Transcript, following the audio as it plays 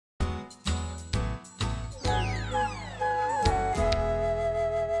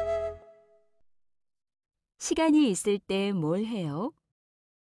시간이 있을 때 뭘 해요?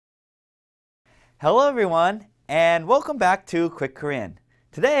 Hello everyone, and welcome back to Quick Korean.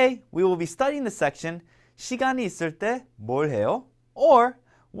 Today, we will be studying the section 시간이 있을 때 뭘 해요? Or,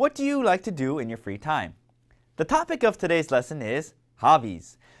 what do you like to do in your free time? The topic of today's lesson is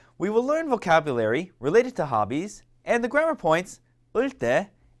hobbies. We will learn vocabulary related to hobbies and the grammar points 을 때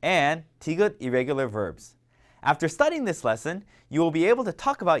and 디귿 irregular verbs. After studying this lesson, you will be able to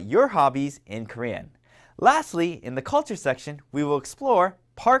talk about your hobbies in Korean. Lastly, in the culture section, we will explore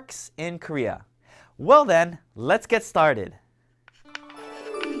parks in Korea. Well then, let's get started.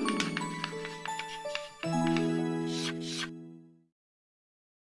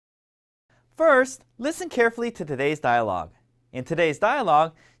 First, listen carefully to today's dialogue. In today's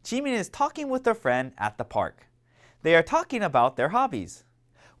dialogue, Jimin is talking with a friend at the park. They are talking about their hobbies.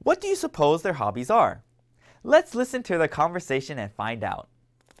 What do you suppose their hobbies are? Let's listen to their conversation and find out.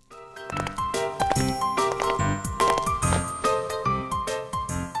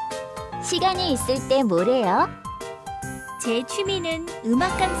 시간이 있을 때 뭘 해요? 제 취미는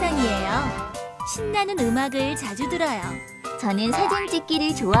음악 감상이에요. 신나는 음악을 자주 들어요. 저는 사진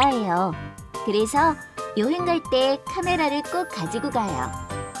찍기를 좋아해요. 그래서 여행 갈 때 카메라를 꼭 가지고 가요.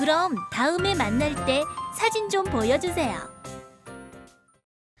 그럼 다음에 만날 때 사진 좀 보여주세요.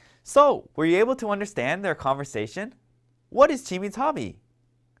 So, were you able to understand their conversation? What is Jimin's hobby?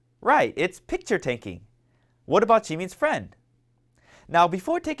 Right, it's picture taking. What about Jimin's friend? Now,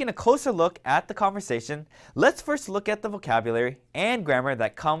 before taking a closer look at the conversation, let's first look at the vocabulary and grammar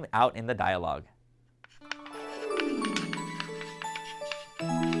that come out in the dialogue.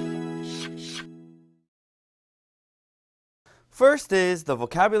 First is the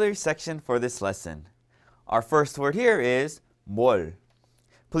vocabulary section for this lesson. Our first word here is 뭘.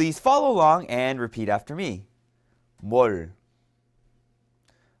 Please follow along and repeat after me. 뭘.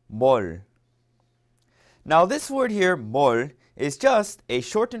 뭘. Now, this word here, 뭘, is just a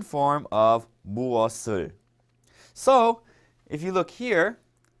shortened form of 무엇을. So, if you look here,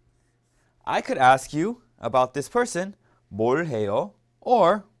 I could ask you about this person, 뭘 해요?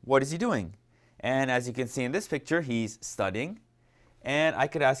 Or, what is he doing? And as you can see in this picture, he's studying. And I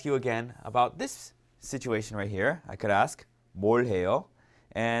could ask you again about this situation right here. I could ask, 뭘 해요?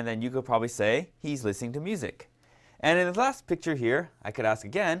 And then you could probably say, he's listening to music. And in the last picture here, I could ask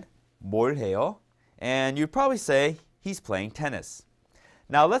again, 뭘 해요? And you'd probably say, he's playing tennis.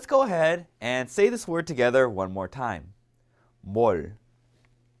 Now let's go ahead and say this word together one more time. 뭘.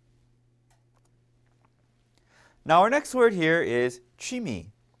 Now our next word here is 취미.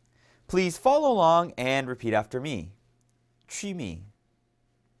 Please follow along and repeat after me. 취미.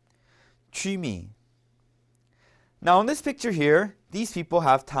 취미. Now in this picture here, these people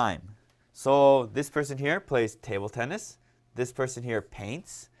have time. So this person here plays table tennis. This person here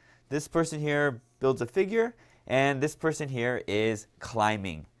paints. This person here builds a figure. And this person here is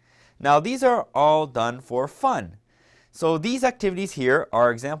climbing. Now these are all done for fun. So these activities here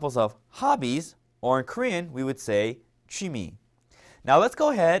are examples of hobbies, or in Korean we would say 취미. Now let's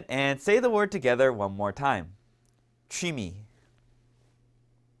go ahead and say the word together one more time. 취미.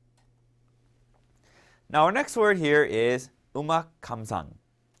 Now our next word here is 음악 감상.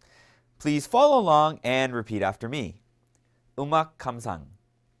 Please follow along and repeat after me. 음악 감상.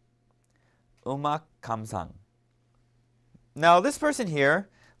 음악 감상. Now this person here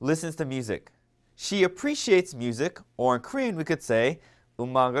listens to music. She appreciates music, or in Korean we could say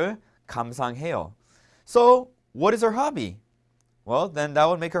음악을 감상해요. So what is her hobby? Well, then that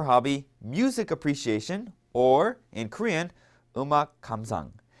would make her hobby music appreciation, or in Korean 음악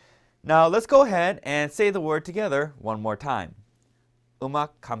감상. Now let's go ahead and say the word together one more time.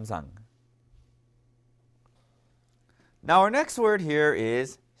 음악 감상. Now our next word here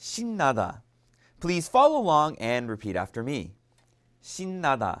is 신나다. Please follow along and repeat after me.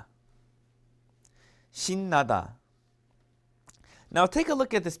 신나다. 신나다. Now take a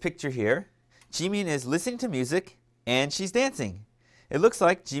look at this picture here. Jimin is listening to music and she's dancing. It looks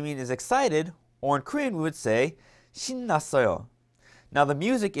like Jimin is excited, or in Korean we would say 신났어요. Now the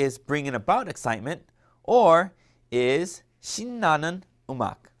music is bringing about excitement, or is 신나는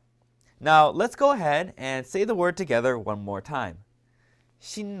음악. Now let's go ahead and say the word together one more time.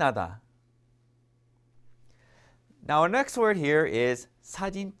 신나다. Now our next word here is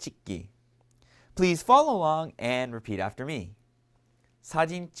사진 찍기. Please follow along and repeat after me.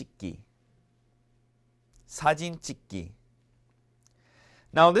 사진 찍기. 사진 찍기.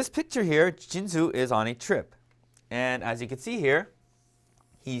 Now this picture here, Jinsu is on a trip. And as you can see here,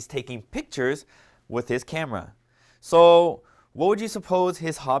 he's taking pictures with his camera. So what would you suppose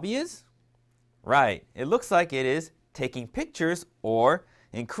his hobby is? Right, it looks like it is taking pictures, or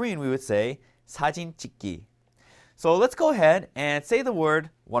in Korean we would say 사진 찍기. So let's go ahead and say the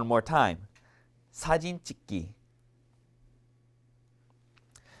word one more time. 사진 찍기.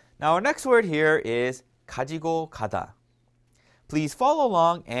 Now our next word here is 가지고 가다. Please follow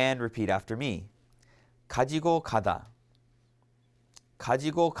along and repeat after me. 가지고 가다.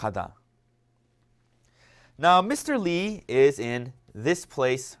 가지고 가다. Now Mr. Lee is in this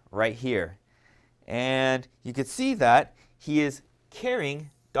place right here. And you can see that he is carrying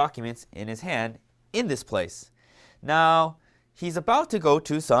documents in his hand in this place. Now he's about to go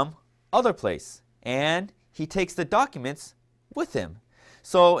to some other place. And he takes the documents with him.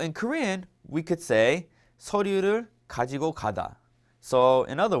 So in Korean, we could say 서류를 가지고 가다. So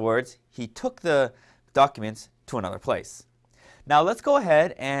in other words, he took the documents to another place. Now let's go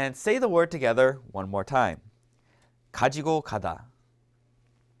ahead and say the word together one more time. 가지고 가다.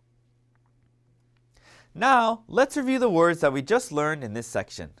 Now let's review the words that we just learned in this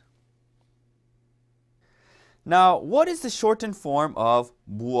section. Now, what is the shortened form of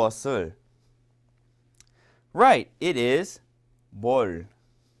무엇을? Right, it is 뭘.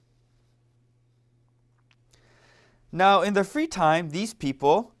 Now, in their free time, these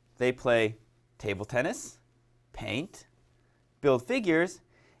people, they play table tennis, paint, build figures,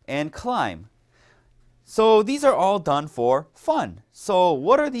 and climb. So these are all done for fun. So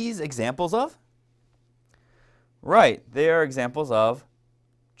what are these examples of? Right, they are examples of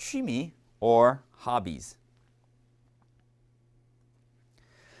취미 or hobbies.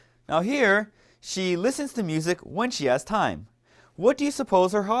 Now here, she listens to music when she has time. What do you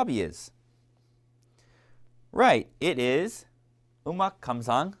suppose her hobby is? Right, it is 음악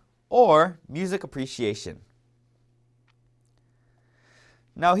감상 or music appreciation.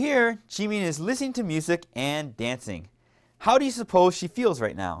 Now here, Jimin is listening to music and dancing. How do you suppose she feels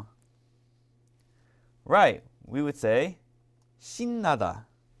right now? Right, we would say 신나다.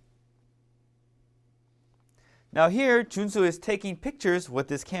 Now here, Junsu is taking pictures with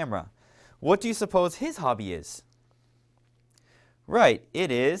this camera. What do you suppose his hobby is? Right,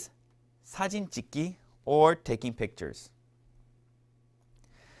 it is 사진 찍기 or taking pictures.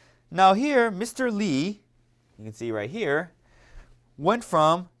 Now here, Mr. Lee, you can see right here, went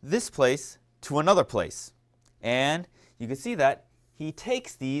from this place to another place. And you can see that he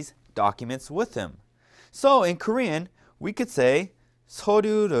takes these documents with him. So in Korean, we could say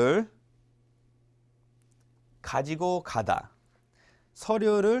서류를 가지고 가다.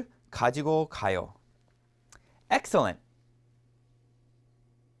 서류를 가지고 가요. Excellent.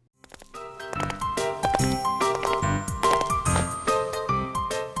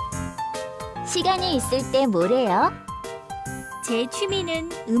 시간이 있을 때 뭘 해요? 제 취미는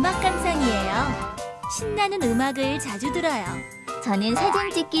음악 감상이에요. 신나는 음악을 자주 들어요. 저는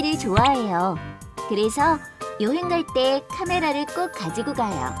사진 찍기를 좋아해요. 그래서 여행 갈 때 카메라를 꼭 가지고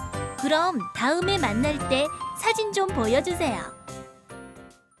가요. 그럼 다음에 만날 때 사진 좀 보여주세요.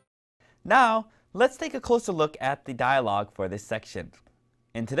 Now, let's take a closer look at the dialogue for this section.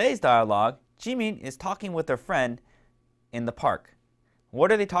 In today's dialogue, Jimin is talking with her friend in the park.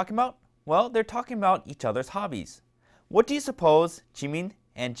 What are they talking about? Well, they're talking about each other's hobbies. What do you suppose Jimin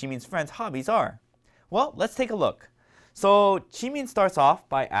and Jimin's friends' hobbies are? Well, let's take a look. So, Jimin starts off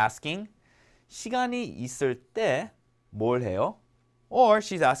by asking, 시간이 있을 때 뭘 해요? Or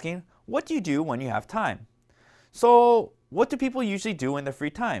she's asking, what do you do when you have time? So, what do people usually do in their free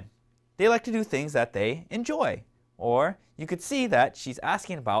time? They like to do things that they enjoy. Or you could see that she's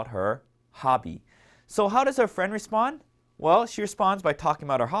asking about her hobby. So how does her friend respond? Well, she responds by talking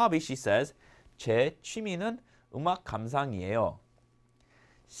about her hobby. She says, 제 취미는 음악 감상이에요.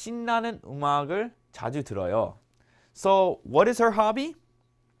 신나는 음악을 자주 들어요. So what is her hobby?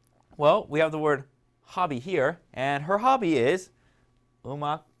 Well, we have the word hobby here, and her hobby is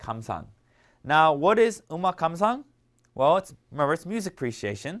음악 감상. Now, what is 음악 감상? Well, remember, it's music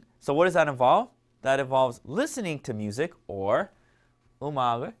appreciation. So what does that involve? That involves listening to music or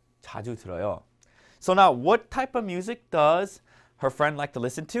음악을 자주 들어요. So now, what type of music does her friend like to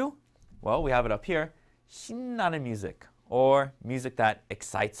listen to? Well, we have it up here. 신나는 music, or music that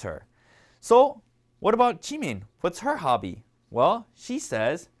excites her. So, what about Jimin? What's her hobby? Well, she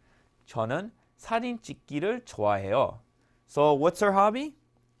says, 저는 사진 찍기를 좋아해요. So, what's her hobby?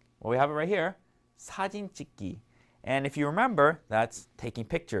 Well, we have it right here. 사진 찍기. And if you remember, that's taking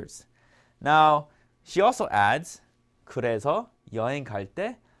pictures. Now, she also adds, 그래서 여행 갈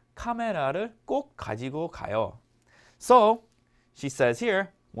때 카메라를 꼭 가지고 가요. So, she says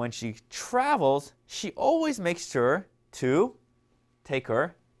here, when she travels, she always makes sure to take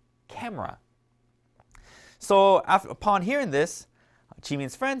her camera. So, upon hearing this,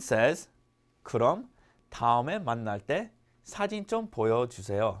 Jimin's friend says, 그럼 다음에 만날 때 사진 좀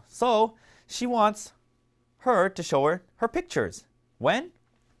보여주세요. So, she wants her to show her her pictures. When?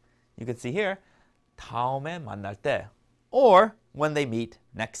 You can see here, 다음에 만날 때, or when they meet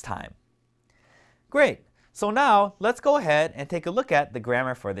next time. Great. So now let's go ahead and take a look at the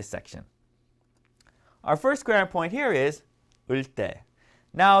grammar for this section. Our first grammar point here is 을 때.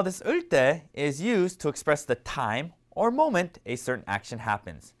 Now this 을 때 is used to express the time or moment a certain action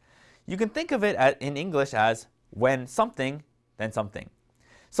happens. You can think of it in English as when something, then something.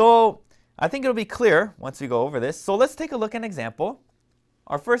 So I think it'll be clear once we go over this. So let's take a look at an example.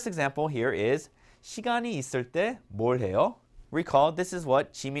 Our first example here is 시간이 있을 때 뭘 해요? Recall, this is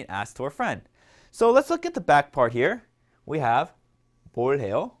what Jimin asked to her friend. So let's look at the back part here. We have 뭘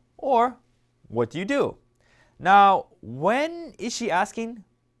해요? Or what do you do? Now, when is she asking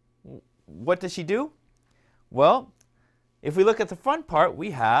what does she do? Well, if we look at the front part,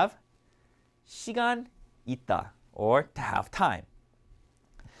 we have 시간 있다, or to have time.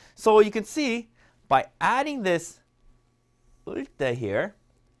 So you can see by adding this 을 때 here,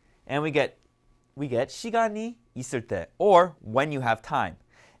 and we get 시간이 있을 때, or when you have time.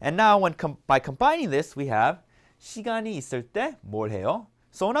 And now by combining this, we have 시간이 있을 때 뭘 해요?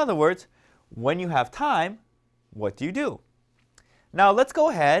 So in other words, when you have time, what do you do? Now let's go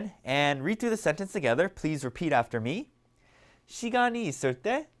ahead and read through the sentence together. Please repeat after me. 시간이 있을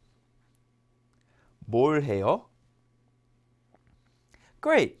때 뭘 해요?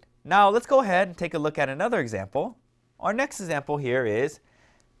 Great. Now let's go ahead and take a look at another example. Our next example here is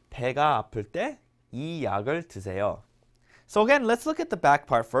배가 아플 때 이 약을 드세요. So again, let's look at the back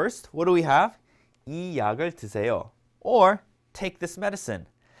part first. What do we have? 이 약을 드세요, or take this medicine.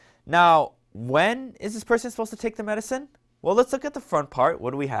 Now, when is this person supposed to take the medicine? Well, let's look at the front part.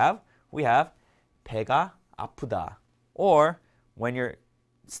 What do we have? We have 배가 아프다, or when your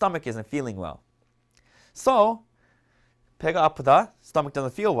stomach isn't feeling well. So, 배가 아프다, stomach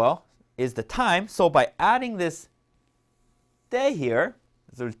doesn't feel well, is the time. So by adding this 때 here,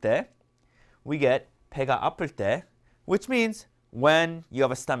 을 때, we get 배가 아플 때, which means when you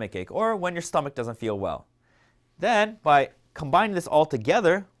have a stomach ache or when your stomach doesn't feel well. Then by combining this all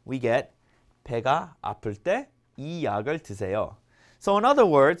together, we get 배가 아플 때 이 약을 드세요. So in other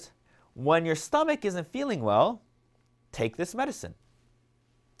words, when your stomach isn't feeling well, take this medicine.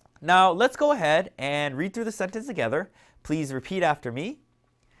 Now let's go ahead and read through the sentence together. Please repeat after me.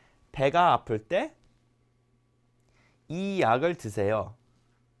 배가 아플 때 이 약을 드세요.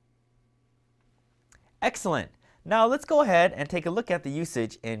 Excellent. Now let's go ahead and take a look at the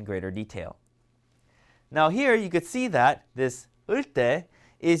usage in greater detail. Now here you could see that this 을 때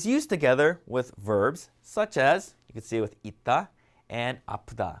is used together with verbs such as, you can see it with 있다 and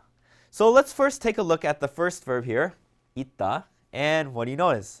아프다. So let's first take a look at the first verb here, 있다. And what do you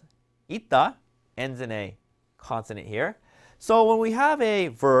notice? 있다 ends in a consonant here. So when we have a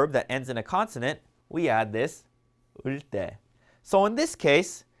verb that ends in a consonant, we add this 을 때. So in this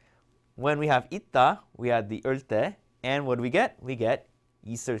case, when we have 있다, we add the 을 때, and what do we get? We get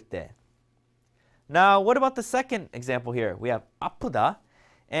있을 때. Now, what about the second example here? We have 아프다,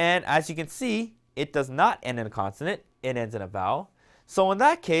 and as you can see, it does not end in a consonant, it ends in a vowel. So in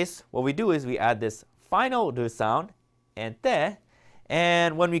that case, what we do is we add this final 르 sound and 때,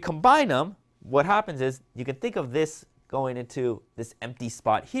 and when we combine them, what happens is you can think of this going into this empty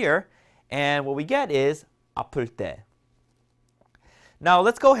spot here, and what we get is 아플 때. Now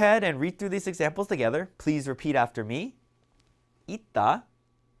let's go ahead and read through these examples together. Please repeat after me. 있다,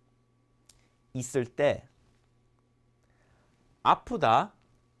 있을 때, 아프다,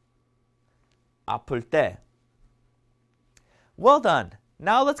 아플 때. Well done.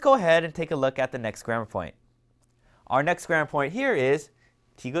 Now let's go ahead and take a look at the next grammar point. Our next grammar point here is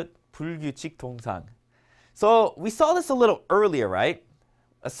디귿 불규칙 동상. So we saw this a little earlier, right?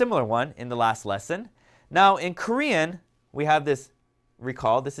 A similar one in the last lesson. Now in Korean, we have this,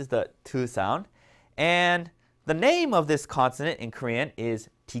 recall, this is the tu sound. And the name of this consonant in Korean is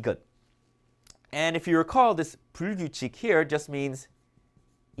디귿. And if you recall, this 불규칙 here just means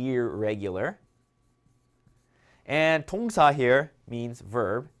irregular. And 동사 here means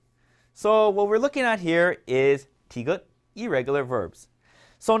verb. So what we're looking at here is 디귿, irregular verbs.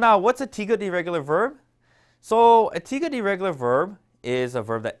 So now what's a 디귿 irregular verb? So a 디귿 irregular verb is a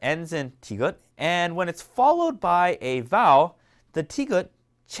verb that ends in 디귿, and when it's followed by a vowel, the 디귿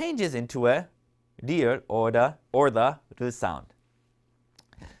changes into a 리을 or the 르 sound.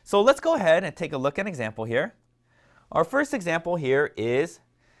 So let's go ahead and take a look at an example here. Our first example here is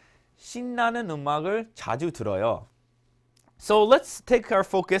신나는 음악을 자주 들어요. So let's take our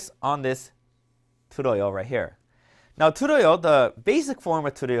focus on this 들어요 right here. Now 들어요, the basic form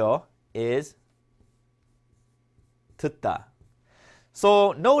of 들어요 is 듣다.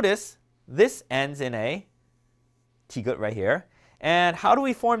 So notice this ends in a tigut right here. And how do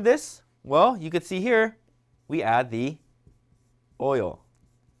we form this? Well, you can see here, we add the oil.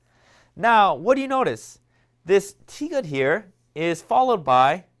 Now, what do you notice? This tigut here is followed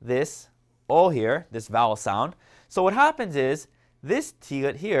by this o here, this vowel sound. So what happens is this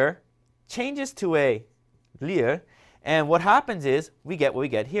tigut here changes to a lir, and what happens is we get what we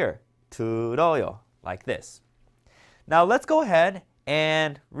get here, 들어요, like this. Now let's go ahead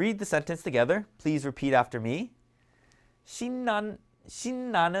and read the sentence together. Please repeat after me.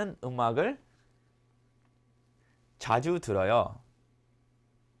 신나는 음악을 자주 들어요.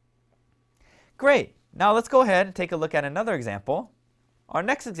 Great. Now let's go ahead and take a look at another example. Our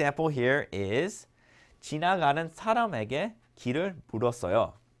next example here is 지나가는 사람에게 길을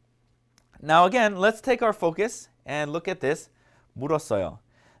물었어요. Now again, let's take our focus and look at this 물었어요.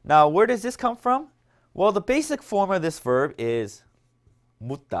 Now where does this come from? Well, the basic form of this verb is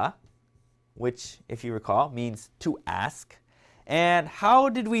묻다, which, if you recall, means to ask. And how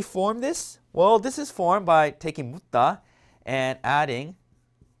did we form this? Well, this is formed by taking 묻다 and adding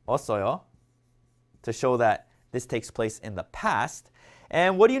없어요 to show that this takes place in the past.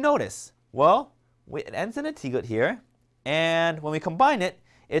 And what do you notice? Well, it ends in a tigut here, and when we combine it,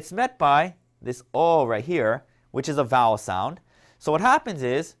 it's met by this o right here, which is a vowel sound. So what happens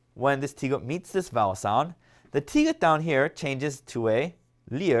is, when this tigut meets this vowel sound, the tigut down here changes to a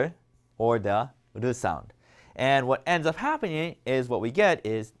lir, or the r sound. And what ends up happening is what we get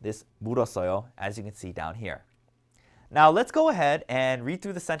is this 물었어요, as you can see down here. Now let's go ahead and read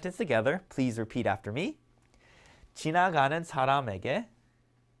through the sentence together. Please repeat after me. 지나가는 사람에게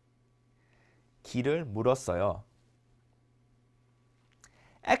길을 물었어요.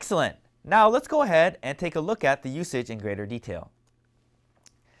 Excellent. Now let's go ahead and take a look at the usage in greater detail.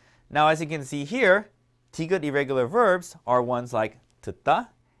 Now as you can see here, tigut irregular verbs are ones like 듣다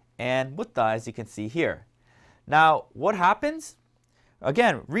and 묻다, as you can see here. Now what happens?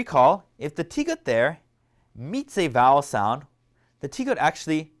 Again, recall, if the tigut there meets a vowel sound, the tigut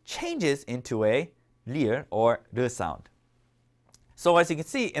actually changes into a lir or r sound. So as you can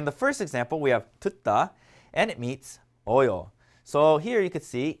see, in the first example, we have 듣다, and it meets oyo. So here you can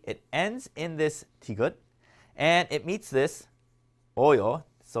see it ends in this tigut, and it meets this oyo.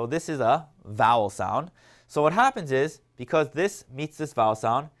 So this is a vowel sound. So what happens is, because this meets this vowel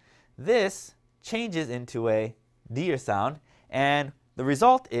sound, this changes into a lir sound, and the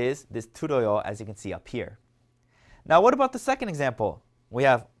result is this 들어요, as you can see up here. Now what about the second example? We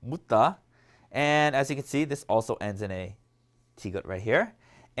have 묻다, and as you can see, this also ends in a tigut right here.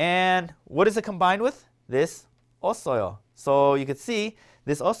 And what is it combined with? This 없어요. So you can see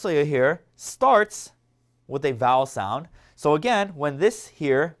this 없어요 here starts with a vowel sound. So again, when this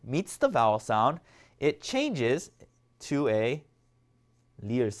here meets the vowel sound, it changes to a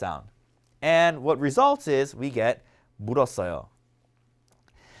lir sound. And what results is we get 물었어요.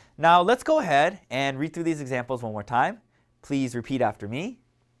 Now let's go ahead and read through these examples one more time. Please repeat after me.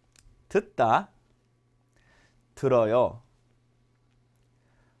 듣다, 들어요.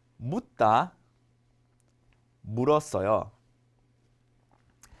 묻다, 물었어요.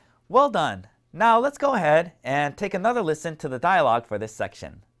 Well done. Now let's go ahead and take another listen to the dialogue for this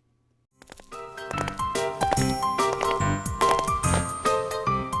section.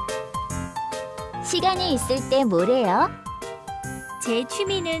 시간이 있을 때 뭘 해요? 제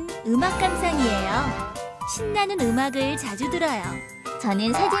취미는 음악 감상이에요. 신나는 음악을 자주 들어요.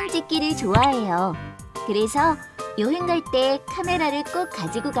 저는 사진 찍기를 좋아해요. 그래서 여행 갈 때 카메라를 꼭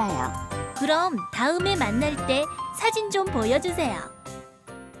가지고 가요. 그럼 다음에 만날 때 사진 좀 보여주세요.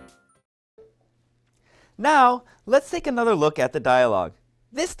 Now, let's take another look at the dialogue.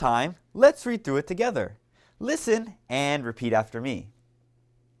 This time, let's read through it together. Listen and repeat after me.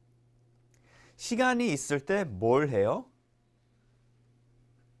 시간이 있을 때 뭘 해요?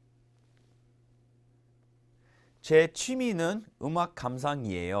 제 취미는 음악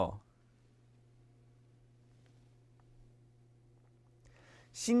감상이에요.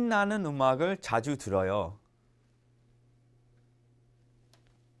 신나는 음악을 자주 들어요.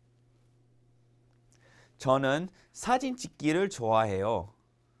 저는 사진 찍기를 좋아해요.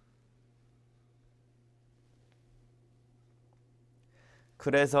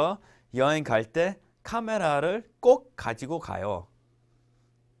 그래서 여행 갈 때 카메라를 꼭 가지고 가요.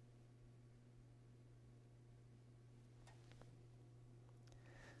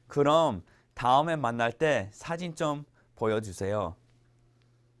 그럼 다음에 만날 때 사진 좀 보여주세요.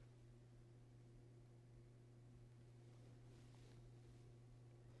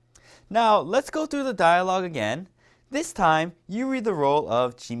 Now, let's go through the dialogue again. This time, you read the role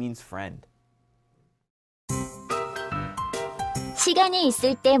of Jimin's friend. 시간이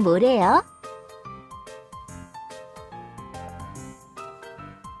있을 때 뭘 해요?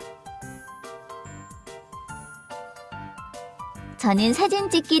 저는 사진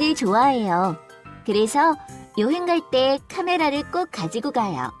찍기를 좋아해요. 그래서 여행 갈 때 카메라를 꼭 가지고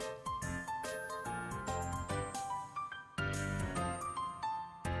가요.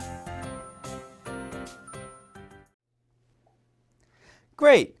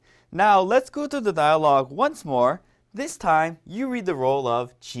 Great! Now let's go through the dialogue once more. This time, you read the role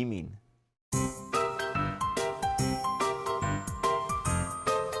of Jimin.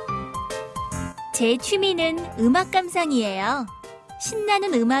 제 취미는 음악 감상이에요.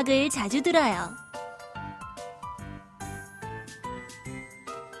 신나는 음악을 자주 들어요.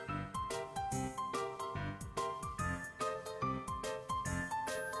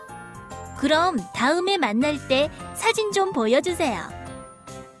 그럼 다음에 만날 때 사진 좀 보여주세요.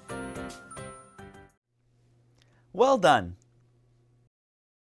 Well done!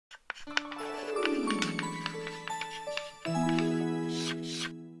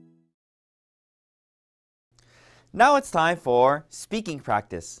 Now it's time for speaking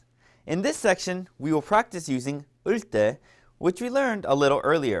practice. In this section, we will practice using 을 때, which we learned a little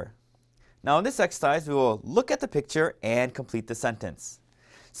earlier. Now in this exercise, we will look at the picture and complete the sentence.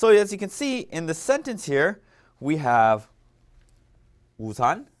 So as you can see in the sentence here, we have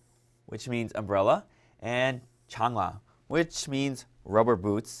우산, which means umbrella, and 장화, which means rubber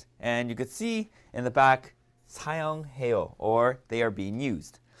boots. And you can see in the back, 사용해요, or they are being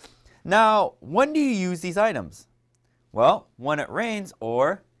used. Now, when do you use these items? Well, when it rains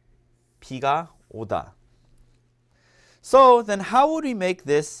or 비가 오다. So then how would we make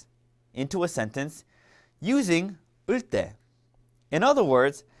this into a sentence using 을 때? In other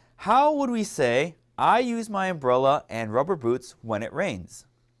words, how would we say, I use my umbrella and rubber boots when it rains?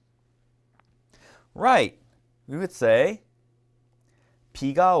 Right, we would say,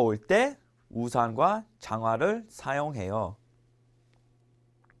 비가 올 때 우산과 장화를 사용해요.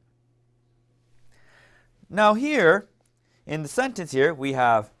 Now here, in the sentence here, we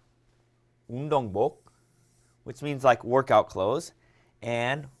have 운동복, which means like workout clothes,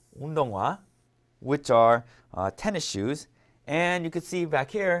 and 운동화, which are tennis shoes. And you can see back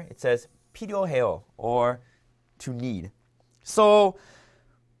here, it says 필요해요, or to need. So,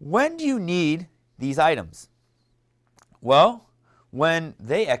 when do you need these items? Well, when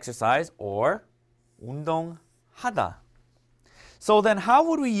they exercise or 운동하다. So then how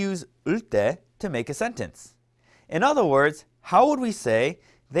would we use 을 때 to make a sentence? In other words, how would we say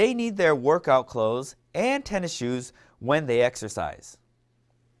they need their workout clothes and tennis shoes when they exercise?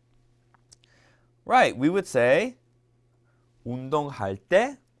 Right, we would say 운동할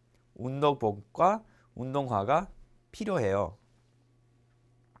때 운동복과 운동화가 필요해요.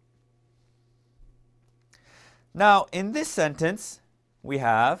 Now, in this sentence, we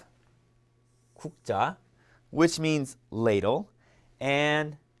have 국자, which means ladle,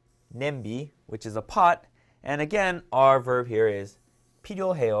 and 냄비, which is a pot. And again, our verb here is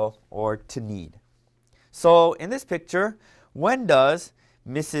필요해요, or to need. So, in this picture, when does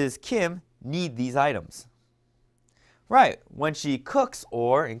Mrs. Kim need these items? Right, when she cooks,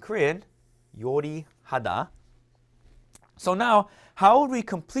 or in Korean, 요리하다. So now, how would we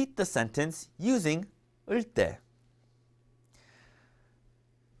complete the sentence using 을 때?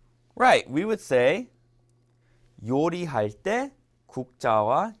 Right, we would say 요리할 때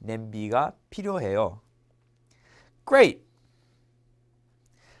국자와 냄비가 필요해요. Great!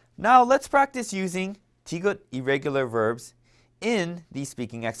 Now let's practice using 디귿 irregular verbs in these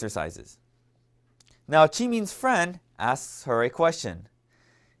speaking exercises. Now Jimin's friend asks her a question.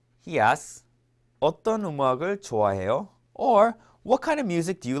 He asks, 어떤 음악을 좋아해요? Or, what kind of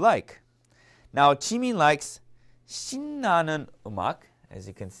music do you like? Now Jimin likes 신나는 음악, as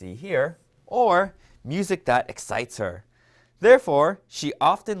you can see here, or music that excites her. Therefore, she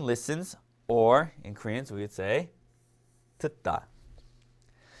often listens, or in Korean we would say 듣다.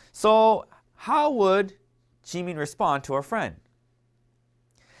 So, how would Jimin respond to her friend?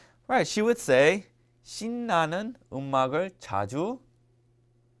 Right, she would say 신나는 음악을 자주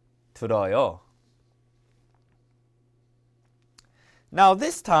들어요. Now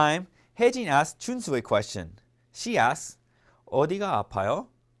this time, 혜진 asks 준수 a question. She asks, 어디가 아파요?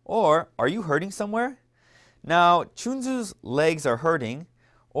 Or, are you hurting somewhere? Now, 준수's legs are hurting,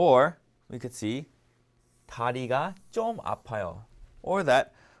 or we could see 다리가 좀 아파요, or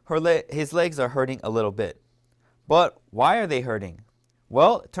that his legs are hurting a little bit. But why are they hurting?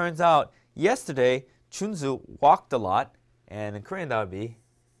 Well, it turns out yesterday 준수 walked a lot, and in Korean that would be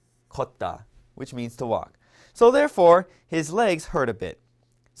걷다, which means to walk. So therefore, his legs hurt a bit.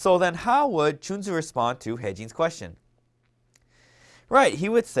 So then how would 준수 respond to 혜진's question? Right, he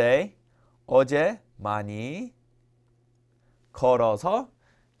would say 어제 많이 걸어서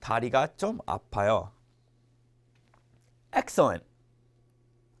다리가 좀 아파요. Excellent.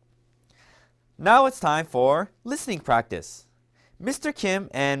 Now it's time for listening practice. Mr. Kim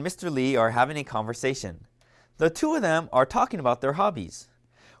and Mr. Lee are having a conversation. The two of them are talking about their hobbies.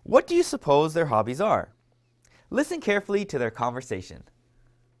 What do you suppose their hobbies are? Listen carefully to their conversation.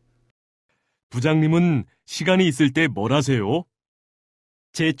 부장님은 시간이 있을 때 뭘 하세요?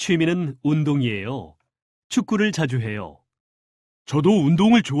 제 취미는 운동이에요. 축구를 자주 해요. 저도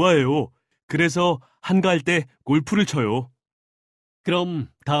운동을 좋아해요. 그래서 한가할 때 골프를 쳐요. 그럼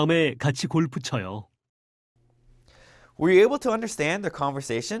다음에 같이 골프 쳐요. Were you able to understand their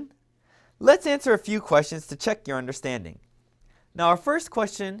conversation? Let's answer a few questions to check your understanding. Now our first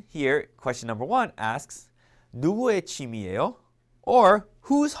question here, question number 1, asks, 누구의 취미예요? Or,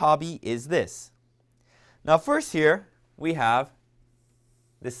 whose hobby is this? Now first here, we have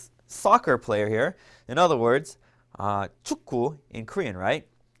this soccer player here. In other words, 축구 in Korean, right?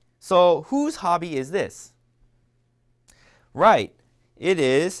 So, whose hobby is this? Right, it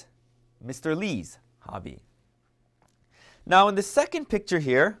is Mr. Lee's hobby. Now in the second picture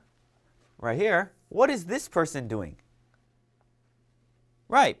here, right here, what is this person doing?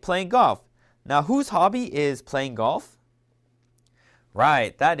 Right, playing golf. Now whose hobby is playing golf?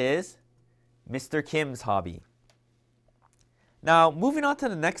 Right, that is Mr. Kim's hobby. Now moving on to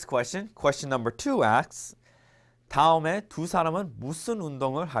the next question, question number 2 asks, 다음에 두 사람은 무슨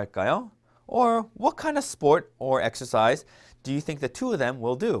운동을 할까요? Or what kind of sport or exercise do you think the two of them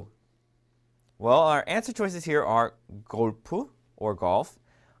will do? Well, our answer choices here are 골프 or golf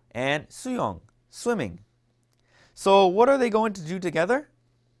and 수영, swimming. So what are they going to do together?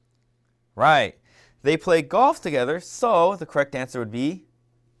 Right, they play golf together, so the correct answer would be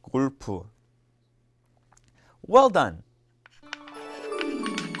골프. Well done.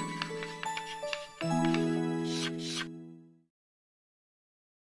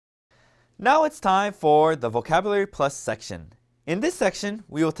 Now it's time for the Vocabulary Plus section. In this section,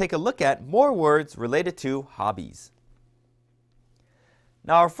 we will take a look at more words related to hobbies.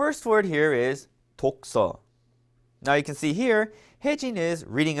 Now our first word here is 독서. Now you can see here, 혜진 is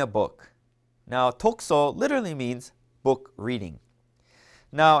reading a book. Now 독서 literally means book reading.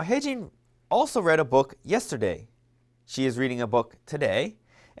 Now 혜진 also read a book yesterday. She is reading a book today,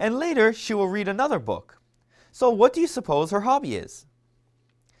 and later she will read another book. So what do you suppose her hobby is?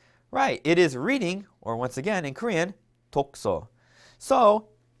 Right, it is reading, or once again in Korean, 독서. So,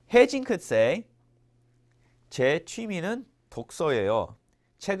 혜진 could say, 제 취미는 독서예요.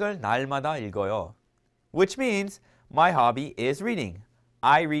 책을 날마다 읽어요. Which means, my hobby is reading.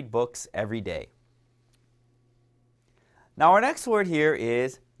 I read books every day. Now our next word here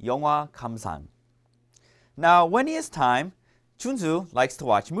is 영화 감상. Now, when he has time, 준수 likes to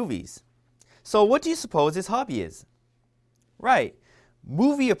watch movies. So what do you suppose his hobby is? Right,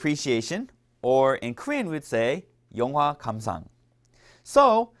 movie appreciation, or in Korean we would say 영화 감상.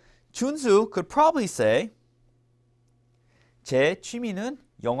 So 준수 could probably say 제 취미는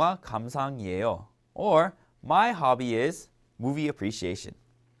영화 감상이에요. Or my hobby is movie appreciation.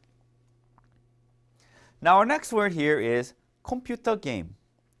 Now our next word here is computer game.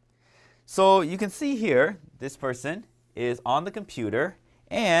 So you can see here this person is on the computer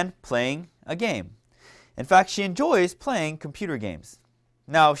and playing a game. In fact, she enjoys playing computer games.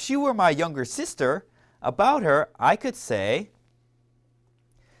 Now, if she were my younger sister, about her, I could say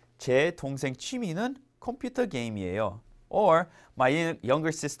제 동생 취미는 컴퓨터 게임이에요. Or my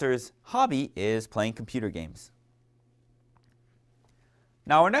younger sister's hobby is playing computer games.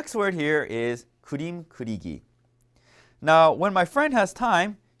 Now, our next word here is 그림 그리기. Now, when my friend has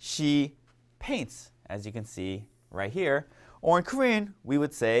time, she paints, as you can see right here. Or in Korean, we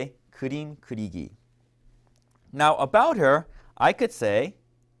would say 그림 그리기. Now, about her, I could say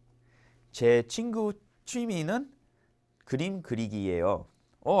제 친구 취미는 그림 그리기예요.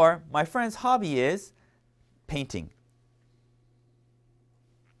 Or my friend's hobby is painting.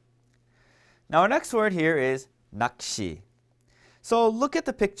 Now our next word here is 낚시. So look at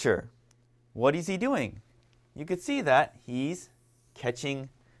the picture. What is he doing? You could see that he's catching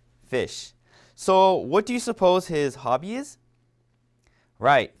fish. So what do you suppose his hobby is?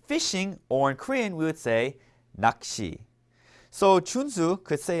 Right, fishing, or in Korean we would say 낚시. So 준수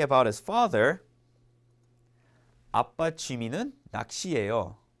could say about his father, 아빠 취미는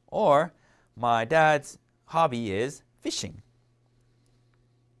낚시예요. Or my dad's hobby is fishing.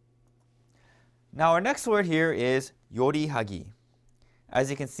 Now our next word here is 요리하기. As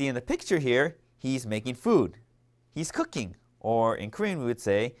you can see in the picture here, he's making food. He's cooking. Or in Korean we would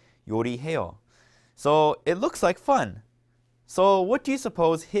say 요리해요. So it looks like fun. So what do you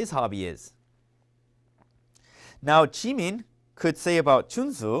suppose his hobby is? Now 지민 could say about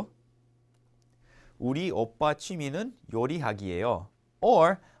준수, 우리 오빠 취미는 요리하기예요.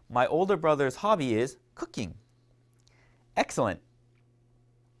 Or my older brother's hobby is cooking. Excellent.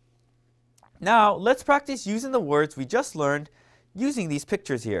 Now, let's practice using the words we just learned using these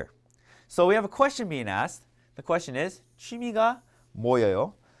pictures here. So we have a question being asked. The question is, 취미가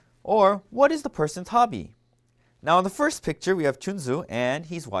뭐예요? Or, what is the person's hobby? Now, in the first picture, we have Junsu, and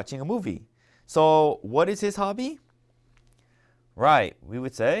he's watching a movie. So, what is his hobby? Right, we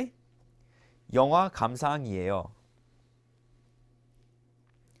would say, 영화 감상이에요.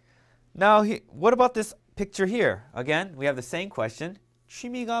 Now, what about this picture here? Again, we have the same question,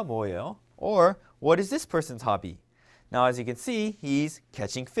 취미가 뭐예요? Or, what is this person's hobby? Now, as you can see, he's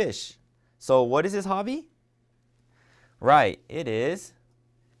catching fish. So, what is his hobby? Right, it is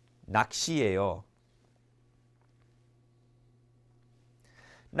낚시예요.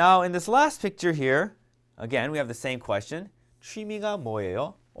 Now, in this last picture here, again, we have the same question, 취미가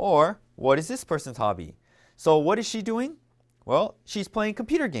뭐예요? Or, what is this person's hobby? So, what is she doing? Well, she's playing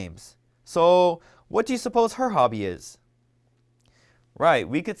computer games. So, what do you suppose her hobby is? Right,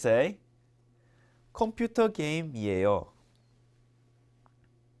 we could say, 컴퓨터 게임이에요.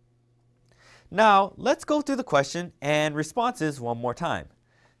 Now, let's go through the question and responses one more time.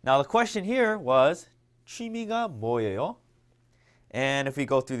 Now, the question here was, 취미가 뭐예요? And if we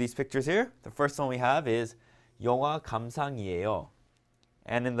go through these pictures here, the first one we have is 영화 감상이에요.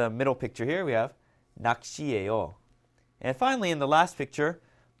 And in the middle picture here, we have 낚시예요. And finally, in the last picture,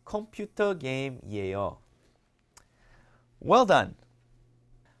 컴퓨터 게임이에요. Well done!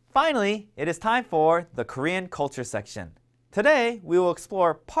 Finally, it is time for the Korean culture section. Today, we will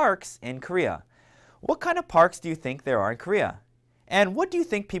explore parks in Korea. What kind of parks do you think there are in Korea? And what do you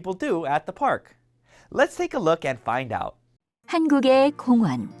think people do at the park? Let's take a look and find out. 한국의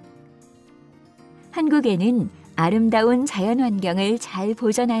공원. 한국에는 아름다운 자연환경을 잘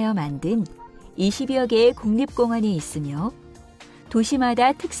보존하여 만든 20여 개의 국립공원이 있으며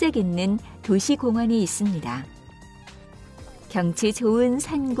도시마다 특색 있는 도시공원이 있습니다. 경치 좋은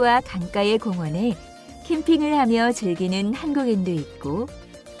산과 강가의 공원에 캠핑을 하며 즐기는 한국인도 있고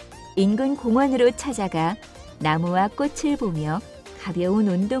인근 공원으로 찾아가 나무와 꽃을 보며 가벼운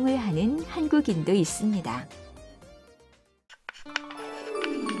운동을 하는 한국인도 있습니다.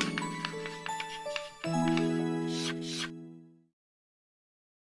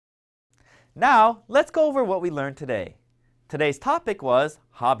 Now, let's go over what we learned today. Today's topic was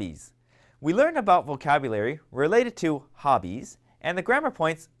hobbies. We learned about vocabulary related to hobbies and the grammar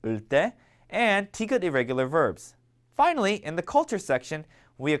points 때 and 티귿 irregular verbs. Finally, in the culture section,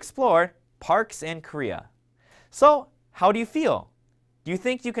 we explored parks in Korea. So, how do you feel? Do you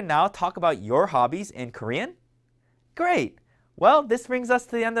think you can now talk about your hobbies in Korean? Great! Well, this brings us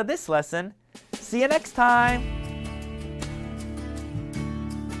to the end of this lesson. See you next time!